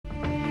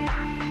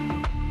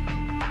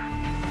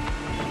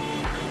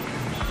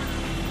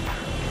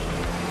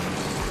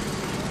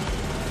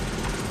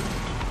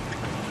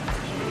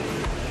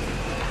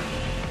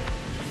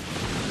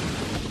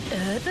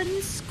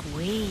Urban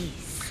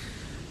Squeeze.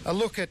 A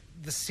look at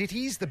the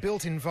cities, the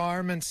built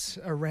environments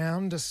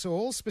around us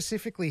all,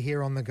 specifically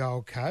here on the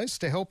Gold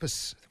Coast. To help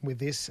us with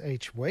this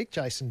each week,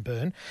 Jason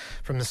Byrne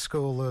from the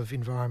School of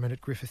Environment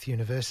at Griffith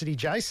University.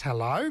 Jace,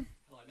 hello.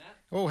 Hello, Matt.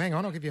 Oh, hang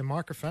on, I'll give you a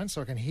microphone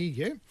so I can hear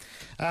you.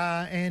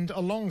 And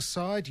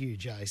alongside you,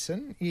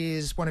 Jason,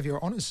 is one of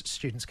your honours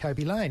students,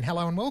 Kobi Lane.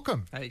 Hello and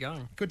welcome. How you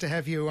going? Good to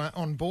have you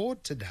on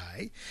board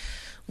today.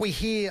 We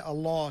hear a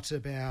lot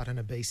about an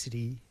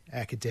obesity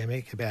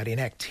epidemic, about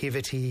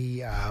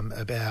inactivity,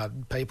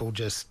 about people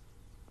just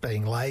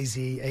being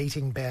lazy,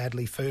 eating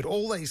badly, food,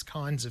 all these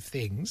kinds of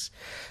things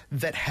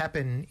that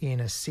happen in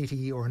a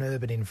city or an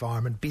urban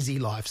environment, busy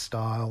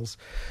lifestyles.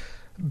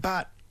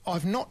 But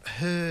I've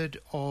heard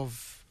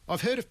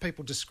of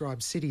people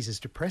describe cities as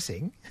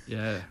depressing,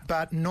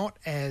 but not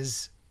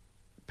as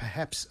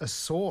perhaps a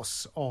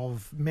source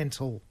of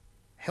mental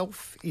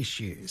health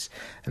issues.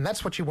 And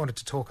that's what you wanted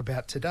to talk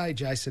about today,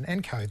 Jason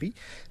and Kobi,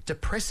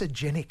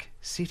 depressogenic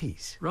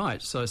cities.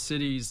 Right, so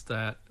cities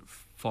that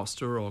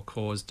foster or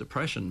cause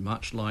depression,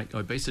 much like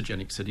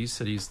obesogenic cities,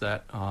 cities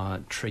that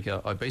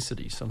trigger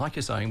obesity. So like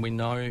you're saying, we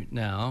know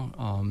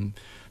now,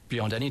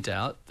 beyond any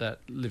doubt,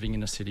 that living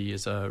in a city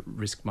is a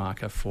risk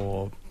marker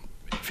for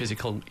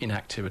physical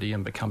inactivity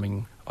and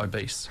becoming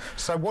obese.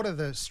 So what are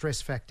the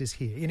stress factors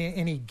here? In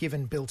any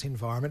given built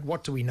environment,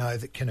 what do we know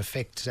that can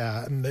affect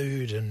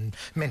mood and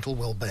mental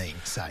well-being,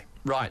 say?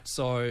 Right,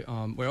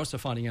 so we're also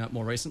finding out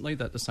more recently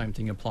that the same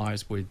thing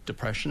applies with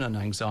depression and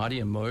anxiety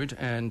and mood,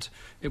 and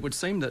it would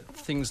seem that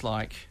things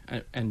like,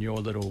 and your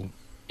little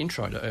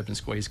intro to Urban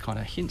Squeeze kind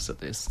of hints at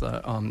this,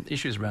 the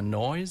issues around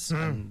noise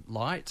and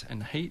light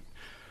and heat,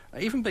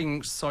 even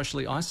being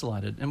socially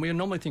isolated. And we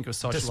normally think of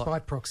social...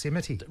 Despite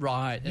proximity.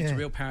 Right. It's a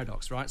real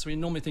paradox, right? So we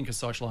normally think of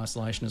social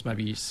isolation as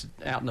maybe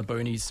out in the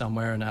boonies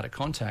somewhere and out of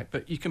contact,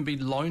 but you can be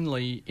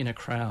lonely in a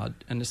crowd,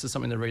 and this is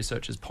something the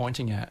research is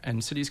pointing at,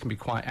 and cities can be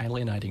quite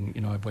alienating,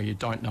 you know, where you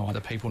don't know other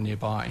people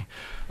nearby.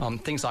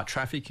 Things like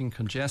traffic and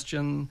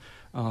congestion,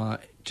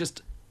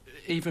 just...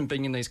 even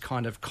being in these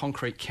kind of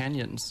concrete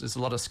canyons. There's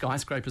a lot of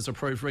skyscrapers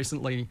approved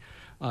recently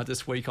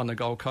this week on the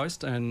Gold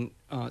Coast, and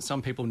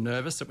some people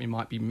nervous that we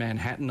might be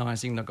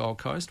Manhattanising the Gold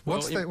Coast.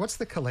 What's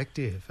the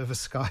collective of a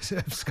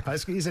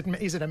skyscraper? Is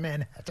it a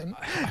Manhattan?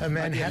 A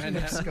Manhattan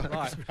of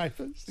skyscrapers?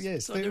 Right.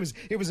 Yes, so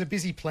it was a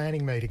busy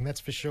planning meeting, that's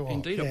for sure.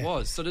 Indeed it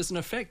was. So there's an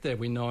effect there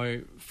we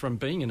know from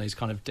being in these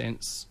kind of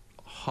dense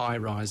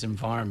high-rise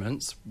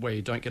environments where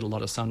you don't get a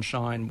lot of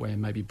sunshine, where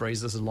maybe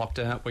breezes are locked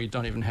out, where you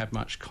don't even have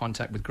much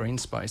contact with green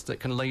space, that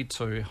can lead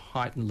to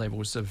heightened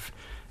levels of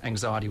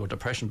anxiety or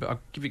depression. But I'll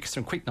give you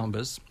some quick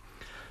numbers.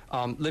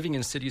 Living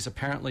in cities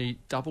apparently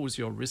doubles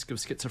your risk of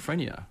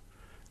schizophrenia.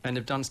 And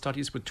they've done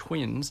studies with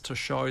twins to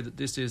show that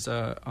this is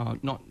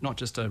not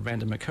just a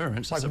random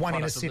occurrence. Like one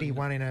in a city,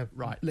 one in a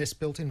less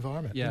built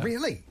environment. Yeah.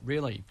 Really?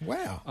 Really.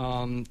 Wow.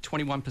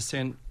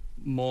 21%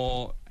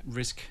 more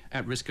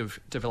at risk of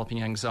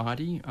developing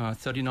anxiety,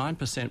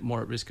 39%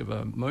 more at risk of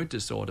a mood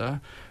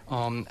disorder,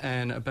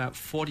 and about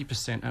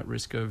 40% at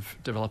risk of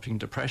developing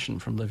depression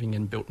from living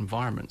in built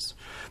environments.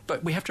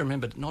 But we have to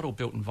remember that not all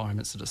built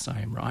environments are the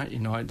same, right? You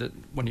know, that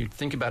when you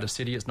think about a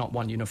city, it's not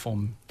one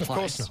uniform place. Of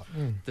course not.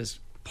 There's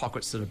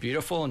pockets that are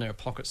beautiful and there are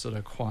pockets that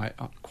are quite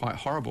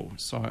horrible.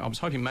 So I was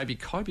hoping maybe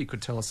Kobi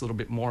could tell us a little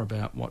bit more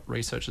about what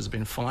researchers have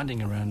been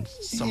finding around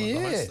some of those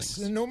things.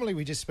 Yes, normally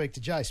we just speak to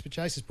Jace, but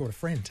Jace has brought a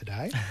friend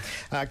today.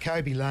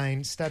 Kobi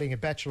Lane, studying a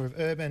Bachelor of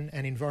Urban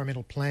and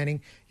Environmental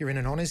Planning. You're in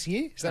an honours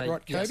year, is that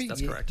right, Kobi? Yes,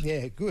 that's correct.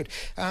 Yeah, good.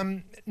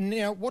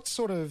 Now, what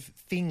sort of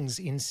things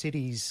in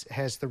cities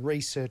has the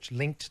research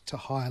linked to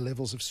higher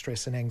levels of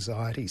stress and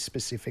anxiety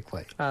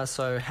specifically?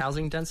 So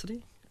housing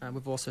density.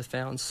 We've also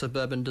found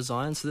suburban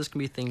design. So this can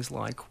be things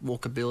like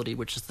walkability,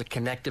 which is the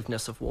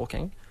connectiveness of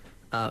walking.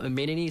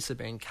 Amenities, so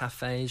being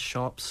cafes,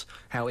 shops,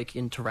 how we can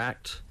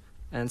interact,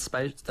 and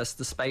space. That's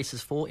the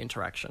spaces for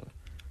interaction.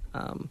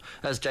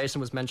 As Jason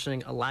was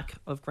mentioning, a lack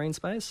of green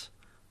space.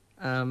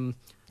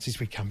 Since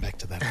we come back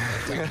to that.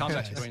 We come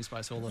back to green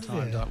space all the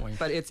time, don't we?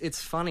 But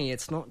it's funny,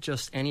 it's not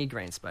just any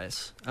green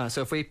space.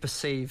 So if we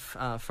perceive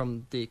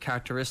from the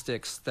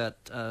characteristics that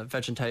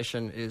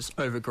vegetation is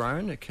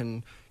overgrown, it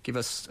can give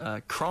us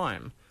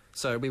crime.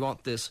 So we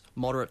want this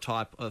moderate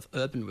type of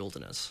urban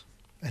wilderness.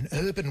 An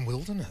urban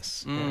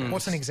wilderness?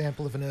 What's an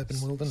example of an urban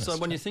wilderness? So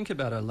when you think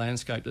about a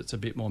landscape that's a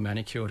bit more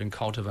manicured and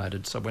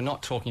cultivated, so we're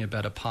not talking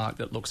about a park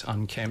that looks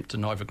unkempt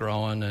and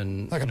overgrown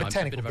and like a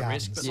botanical bit of a garden,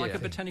 risk, but like a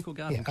botanical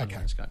garden kind of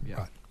landscape.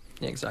 Yeah,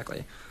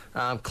 exactly.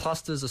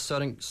 Clusters of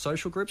certain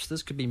social groups.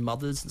 This could be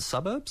mothers in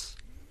suburbs.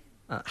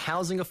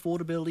 Housing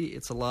affordability,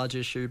 it's a large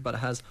issue, but it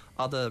has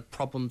other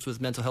problems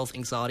with mental health,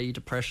 anxiety,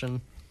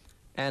 depression.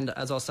 And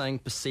as I was saying,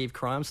 perceived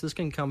crime. So this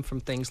can come from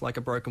things like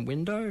a broken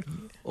window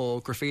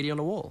or graffiti on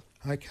a wall.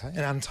 Okay,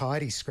 an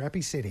untidy,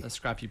 scrappy city. A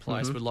scrappy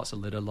place with lots of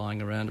litter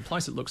lying around. A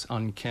place that looks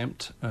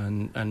unkempt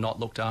and not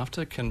looked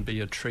after can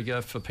be a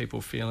trigger for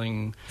people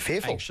feeling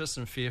Fearful. anxious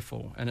and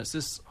fearful. And it's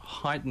this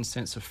heightened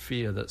sense of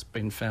fear that's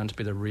been found to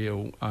be the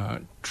real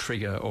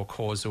trigger or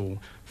causal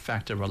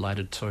factor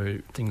related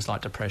to things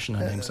like depression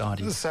and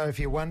anxiety. So if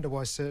you wonder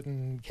why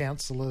certain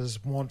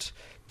councillors want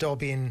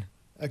dob-in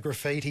a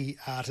graffiti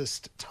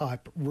artist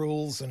type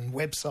rules and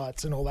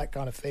websites and all that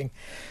kind of thing,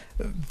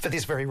 for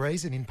this very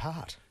reason in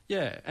part.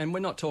 Yeah, and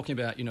we're not talking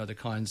about, the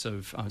kinds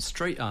of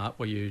street art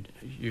where you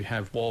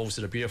have walls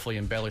that are beautifully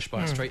embellished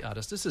by a street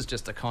artist. This is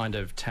just a kind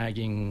of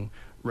tagging,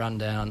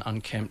 rundown,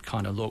 unkempt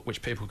kind of look,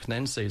 which people can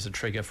then see as a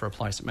trigger for a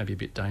place that may be a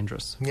bit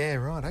dangerous. Yeah,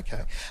 right,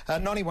 okay.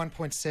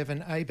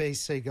 91.7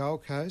 ABC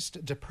Gold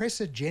Coast,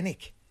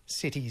 Depressogenic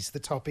cities, the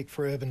topic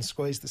for Urban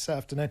Squeeze this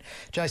afternoon.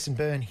 Jason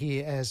Byrne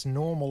here as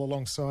normal,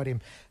 alongside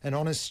him an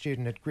honours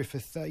student at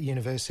Griffith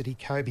University.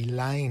 Kobi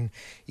Lane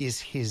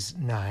is his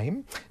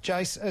name.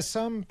 Jace, are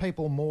some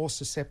people more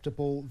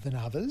susceptible than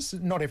others?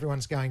 Not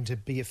everyone's going to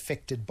be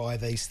affected by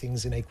these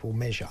things in equal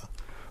measure.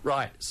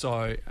 Right.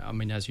 So,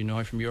 as you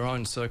know from your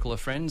own circle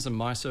of friends and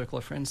my circle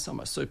of friends, some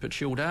are super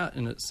chilled out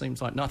and it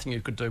seems like nothing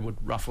you could do would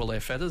ruffle their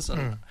feathers,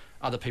 and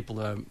other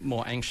people are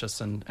more anxious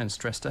and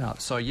stressed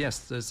out. So, yes,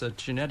 there's a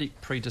genetic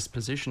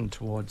predisposition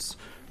towards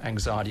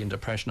anxiety and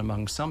depression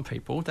among some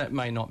people that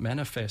may not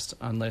manifest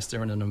unless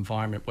they're in an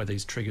environment where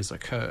these triggers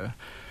occur.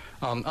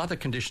 Other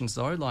conditions,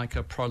 though, like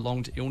a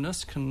prolonged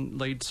illness, can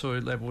lead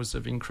to levels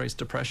of increased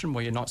depression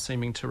where you're not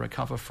seeming to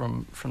recover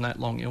from that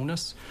long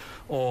illness,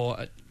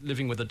 or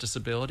living with a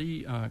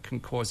disability can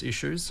cause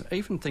issues.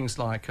 Even things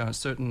like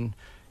certain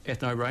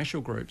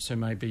ethno-racial groups who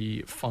may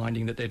be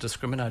finding that they're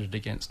discriminated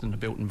against in a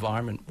built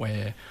environment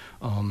where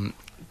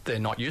they're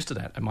not used to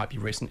that. It might be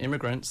recent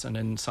immigrants, and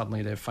then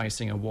suddenly they're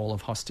facing a wall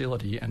of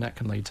hostility, and that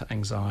can lead to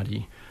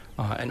anxiety.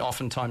 And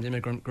oftentimes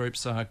immigrant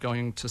groups are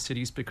going to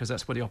cities because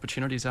that's where the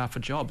opportunities are for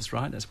jobs,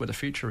 right? That's where the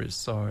future is.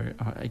 So,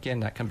 again,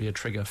 that can be a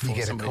trigger for some of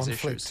these issues. You get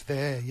a conflict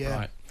there,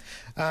 yeah.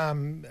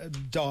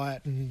 Right.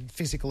 Diet and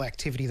physical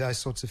activity, those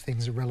sorts of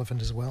things are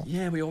relevant as well.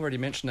 Yeah, we already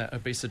mentioned that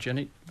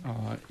obesogenic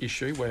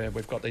issue where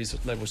we've got these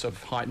levels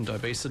of heightened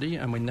obesity,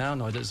 and we now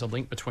know there's a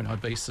link between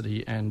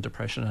obesity and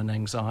depression and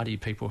anxiety.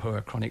 People who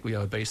are chronically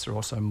obese are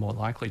also more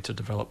likely to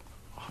develop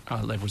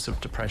levels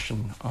of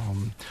depression.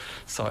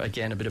 So,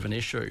 again, a bit of an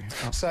issue.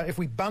 So if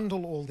we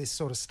bundle all this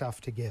sort of stuff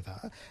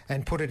together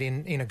and put it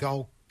in a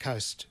Gold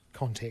Coast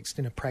context,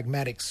 in a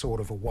pragmatic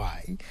sort of a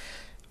way,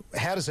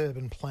 how does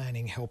urban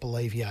planning help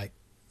alleviate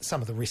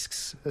some of the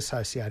risks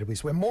associated with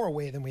this? We're more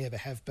aware than we ever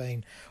have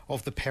been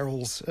of the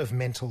perils of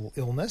mental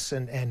illness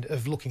and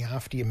of looking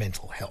after your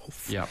mental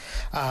health. Yeah.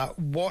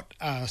 What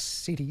are this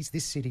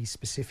city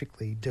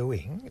specifically,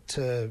 doing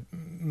to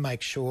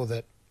make sure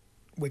that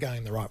we're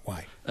going the right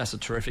way? That's a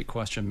terrific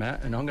question,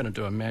 Matt, and I'm going to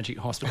do a magic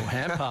hospital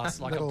hand pass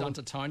like I've done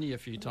to Tony a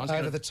few times.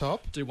 Over the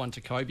top. Do one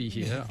to Kobe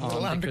here. A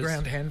little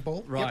underground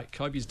handball. Right, Yep.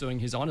 Kobe's doing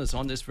his honours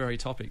on this very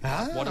topic.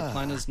 What do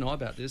planners know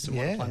about this and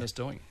what are planners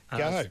doing?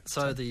 Go.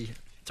 So the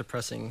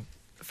depressing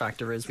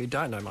factor is we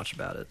don't know much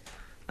about it.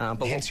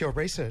 Hence your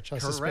research, I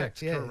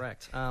suspect. Yeah.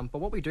 Correct. But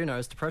what we do know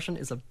is depression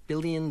is $1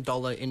 billion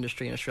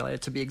industry in Australia,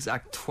 to be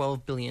exact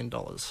 $12 billion.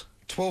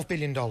 $12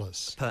 billion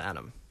per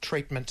annum.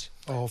 Treatment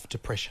of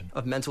depression.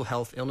 Of mental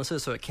health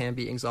illnesses, so it can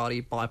be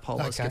anxiety,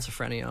 bipolar,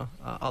 schizophrenia,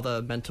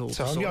 other mental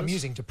disorders. So I'm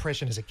using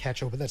depression as a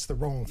catch-all, but that's the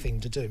wrong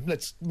thing to do.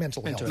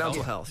 Mental health.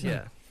 Mental health,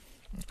 yeah.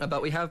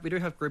 But we do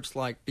have groups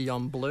like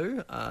Beyond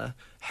Blue,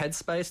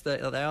 Headspace,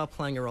 they are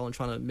playing a role in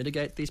trying to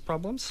mitigate these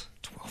problems.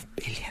 12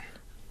 billion.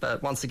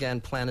 But once again,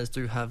 planners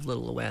do have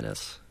little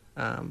awareness.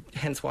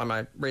 Hence why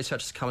my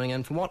research is coming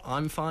in. From what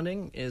I'm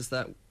finding is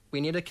that we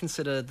need to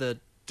consider the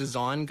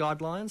design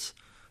guidelines.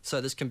 So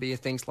this can be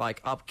things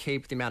like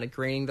upkeep, the amount of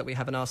greening that we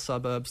have in our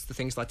suburbs, the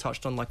things I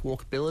touched on like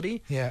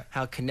walkability,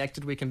 how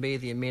connected we can be,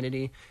 the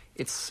amenity.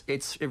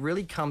 It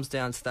really comes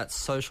down to that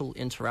social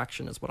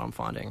interaction is what I'm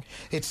finding.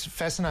 It's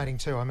fascinating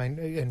too. I mean,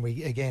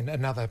 and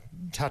another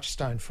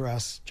touchstone for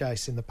us,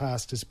 Jace, in the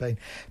past has been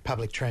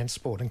public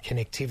transport and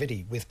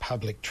connectivity with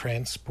public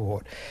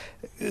transport.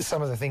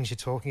 Some of the things you're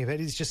talking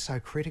about is just so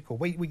critical.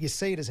 You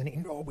see it as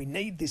we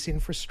need this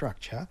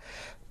infrastructure.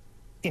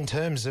 In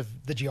terms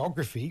of the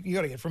geography, you've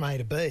got to get from A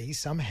to B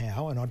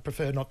somehow, and I'd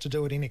prefer not to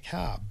do it in a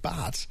car.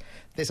 But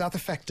there's other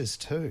factors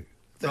too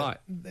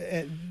that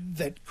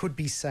could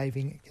be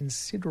saving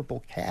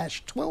considerable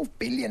cash. $12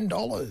 billion.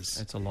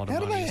 That's a lot of money. How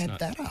do they add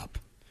that up?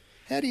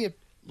 How do you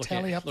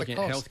tally up the costs?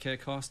 Looking at healthcare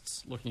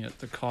costs, looking at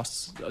the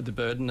costs, the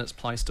burden that's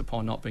placed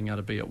upon not being able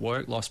to be at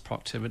work, lost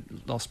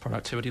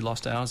productivity,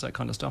 lost hours, that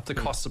kind of stuff. The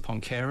costs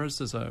upon carers,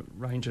 there's a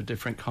range of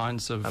different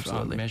kinds of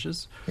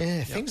measures.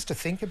 Yeah, things to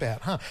think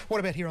about, huh? What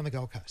about here on the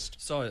Gold Coast?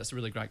 So that's a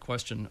really great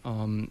question.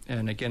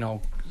 And again,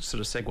 I'll sort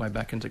of segue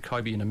back into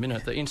Kobe in a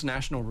minute. The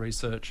international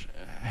research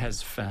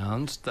has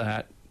found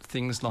that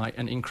things like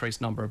an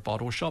increased number of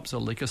bottle shops or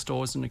liquor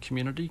stores in the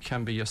community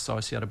can be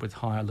associated with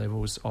higher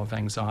levels of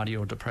anxiety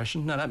or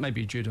depression. Now, that may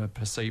be due to a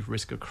perceived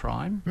risk of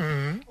crime,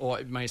 or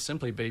it may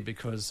simply be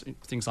because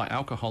things like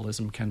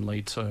alcoholism can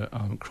lead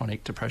to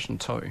chronic depression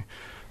too.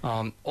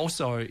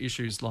 Also,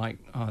 issues like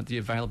the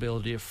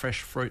availability of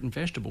fresh fruit and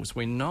vegetables.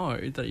 We know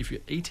that if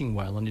you're eating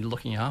well and you're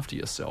looking after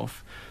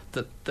yourself,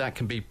 that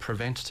can be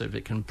preventative.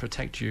 It can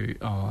protect you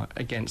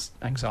against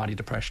anxiety,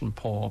 depression,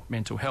 poor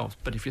mental health.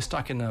 But if you're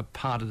stuck in a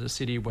part of the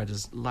city where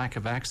there's lack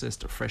of access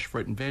to fresh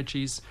fruit and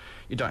veggies,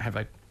 you don't have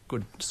a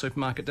good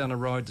supermarket down the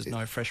road, there's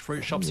no fresh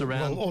fruit shops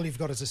around. Well, all you've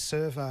got is a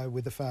servo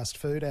with a fast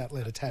food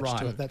outlet attached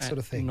to it, that sort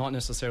of thing. Not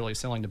necessarily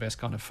selling the best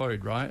kind of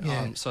food, right?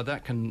 Yeah. So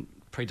that can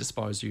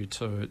predispose you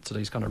to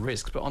these kind of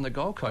risks. But on the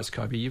Gold Coast,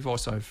 Kobi, you've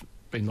also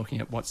been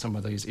looking at what some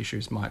of these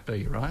issues might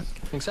be, right?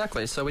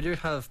 Exactly. So we do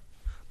have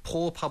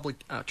poor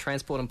public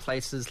transport in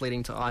places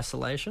leading to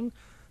isolation.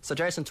 So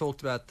Jason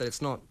talked about that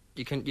it's not,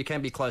 you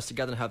can be close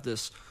together and have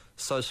this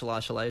social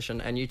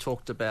isolation, and you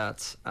talked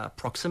about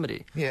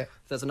proximity. Yeah.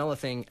 There's another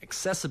thing,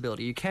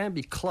 accessibility. You can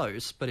be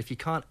close, but if you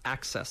can't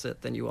access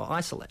it, then you are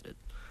isolated.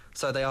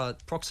 So they are,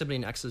 proximity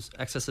and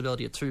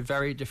accessibility are two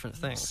very different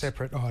things.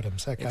 Separate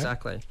items, okay.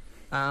 Exactly.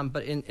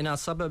 But in our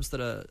suburbs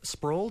that are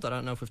sprawled, I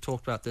don't know if we've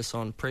talked about this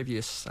on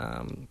previous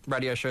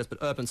radio shows, but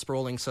urban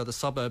sprawling, so the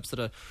suburbs that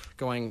are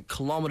going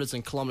kilometres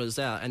and kilometres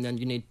out, and then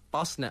you need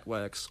bus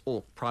networks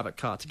or private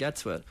car to get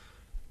to it.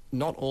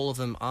 Not all of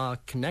them are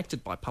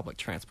connected by public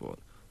transport.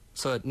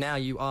 So now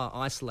you are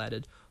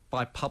isolated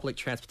by public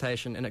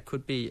transportation, and it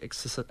could be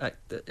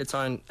its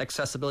own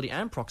accessibility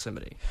and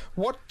proximity.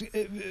 What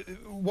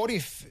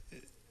if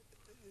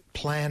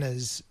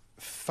planners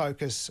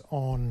focus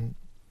on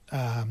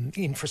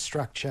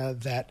infrastructure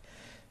that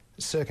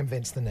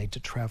circumvents the need to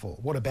travel?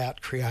 What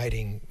about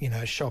creating,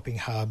 shopping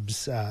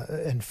hubs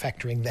and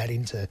factoring that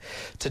into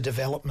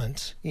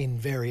development in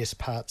various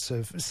parts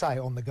of, say,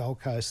 on the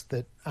Gold Coast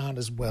that aren't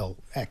as well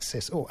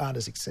or aren't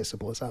as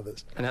accessible as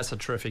others? And that's a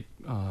terrific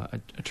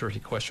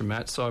question,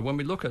 Matt. So when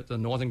we look at the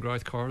Northern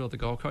Growth Corridor of the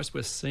Gold Coast,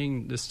 we're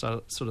seeing this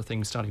sort of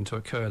thing starting to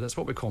occur. That's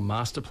what we call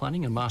master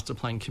planning and master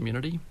plan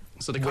community.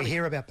 So we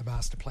hear about the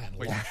master plan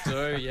a lot. We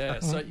do, yeah.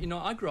 So,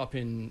 I grew up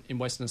in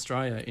Western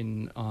Australia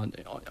on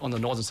the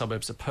northern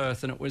suburbs of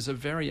Perth, and it was a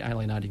very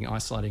alienating,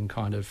 isolating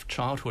kind of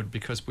childhood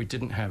because we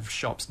didn't have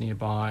shops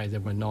nearby. There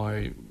were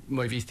no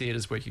movie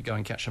theatres where you could go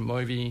and catch a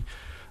movie.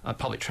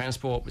 Public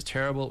transport was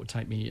terrible. It would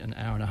take me an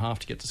hour and a half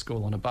to get to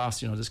school on a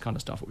bus, this kind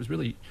of stuff. It was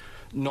really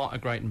not a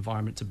great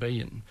environment to be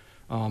in.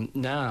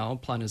 Now,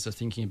 planners are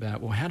thinking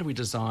about, how do we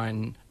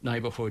design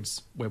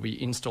neighbourhoods where we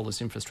install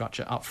this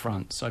infrastructure up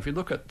front? So if you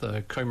look at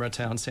the Coomera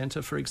Town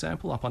Centre, for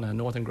example, up on our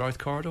Northern Growth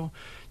Corridor,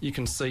 you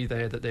can see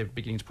there that they're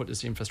beginning to put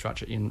this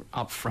infrastructure in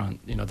up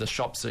front. The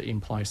shops are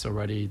in place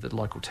already, the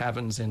local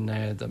taverns in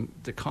there,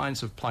 the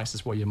kinds of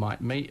places where you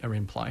might meet are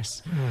in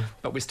place.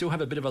 But we still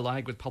have a bit of a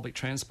lag with public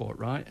transport,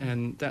 right?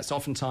 And that's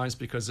oftentimes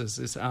because there's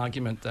this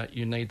argument that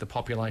you need the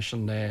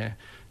population there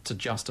to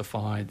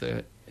justify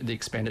the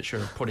expenditure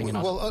of putting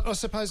in. Well, I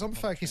suppose I'm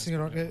focusing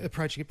on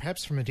approaching it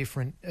perhaps from a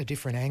different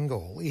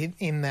angle.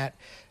 In that,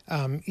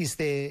 is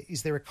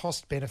there a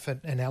cost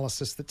benefit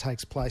analysis that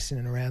takes place in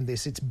and around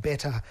this? It's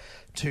better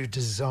to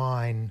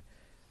design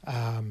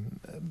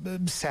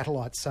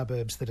satellite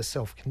suburbs that are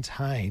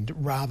self-contained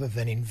rather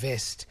than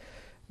invest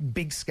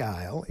big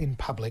scale in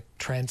public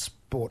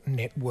transport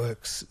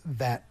networks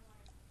that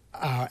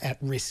are at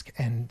risk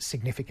and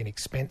significant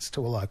expense to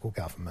a local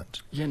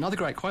government? Yeah, another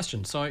great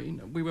question. So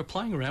we were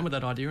playing around with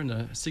that idea in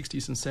the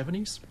 60s and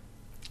 70s.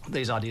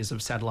 These ideas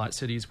of satellite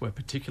cities were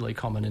particularly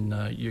common in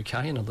the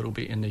UK and a little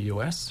bit in the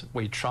US.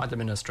 We tried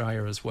them in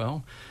Australia as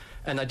well,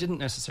 and they didn't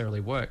necessarily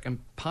work. And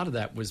part of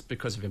that was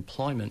because of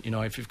employment.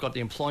 If you've got the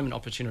employment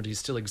opportunities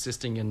still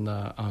existing in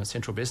the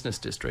central business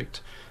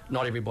district,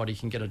 not everybody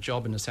can get a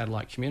job in the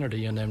satellite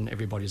community, and then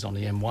everybody's on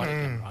the M1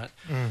 again, right?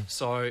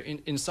 So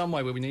in some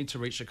way, we need to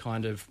reach a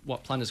kind of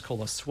what planners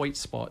call a sweet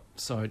spot.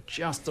 So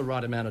just the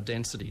right amount of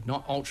density,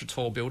 not ultra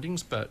tall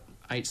buildings, but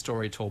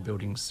 8-storey tall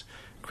buildings,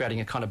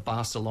 creating a kind of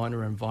Barcelona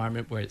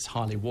environment where it's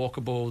highly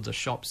walkable, the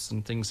shops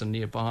and things are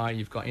nearby,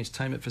 you've got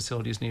entertainment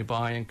facilities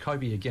nearby, and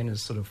Kobi, again,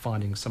 is sort of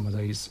finding some of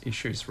these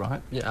issues,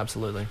 right? Yeah,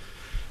 absolutely.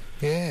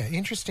 Yeah,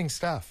 interesting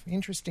stuff.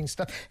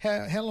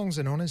 How long's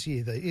an honours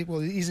year?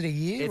 Is it a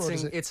year?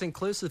 It's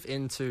inclusive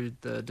into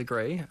the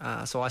degree.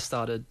 So I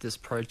started this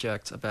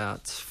project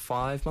about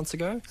 5 months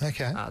ago.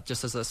 Okay.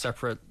 Just as a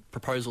separate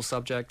proposal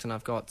subject, and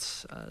I've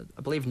got,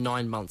 I believe,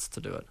 9 months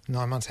to do it.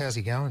 9 months. How's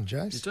he going,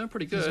 Jace? He's doing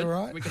pretty good. He's all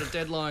right. We've got a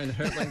deadline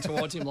hurtling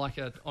towards him like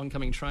an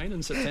oncoming train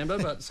in September,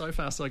 but so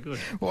far so good.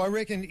 Well, I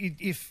reckon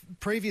if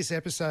previous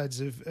episodes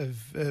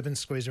of Urban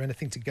Squeeze are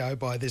anything to go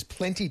by, there's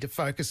plenty to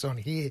focus on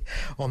here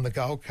on the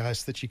Gold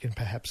Coast that you can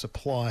perhaps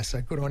apply.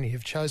 So good on you.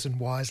 You've chosen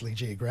wisely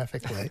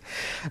geographically.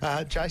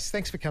 Jace,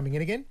 thanks for coming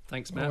in again.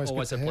 Thanks, Matt. Always good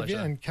a to have pleasure. you.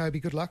 And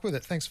Kobi, good luck with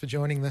it. Thanks for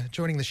joining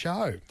the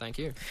show. Thank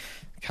you.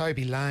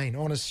 Kobi Lane,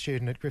 honours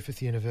student at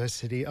Griffith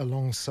University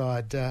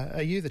alongside,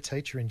 are you the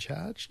teacher in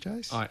charge,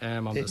 Jace? I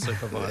am. I'm the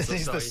supervisor,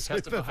 He's so the he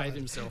has to behave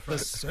himself. The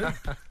Right?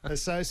 Sup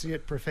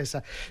Associate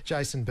Professor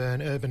Jason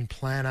Byrne, Urban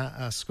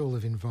Planner, School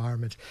of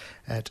Environment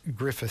at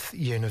Griffith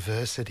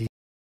University.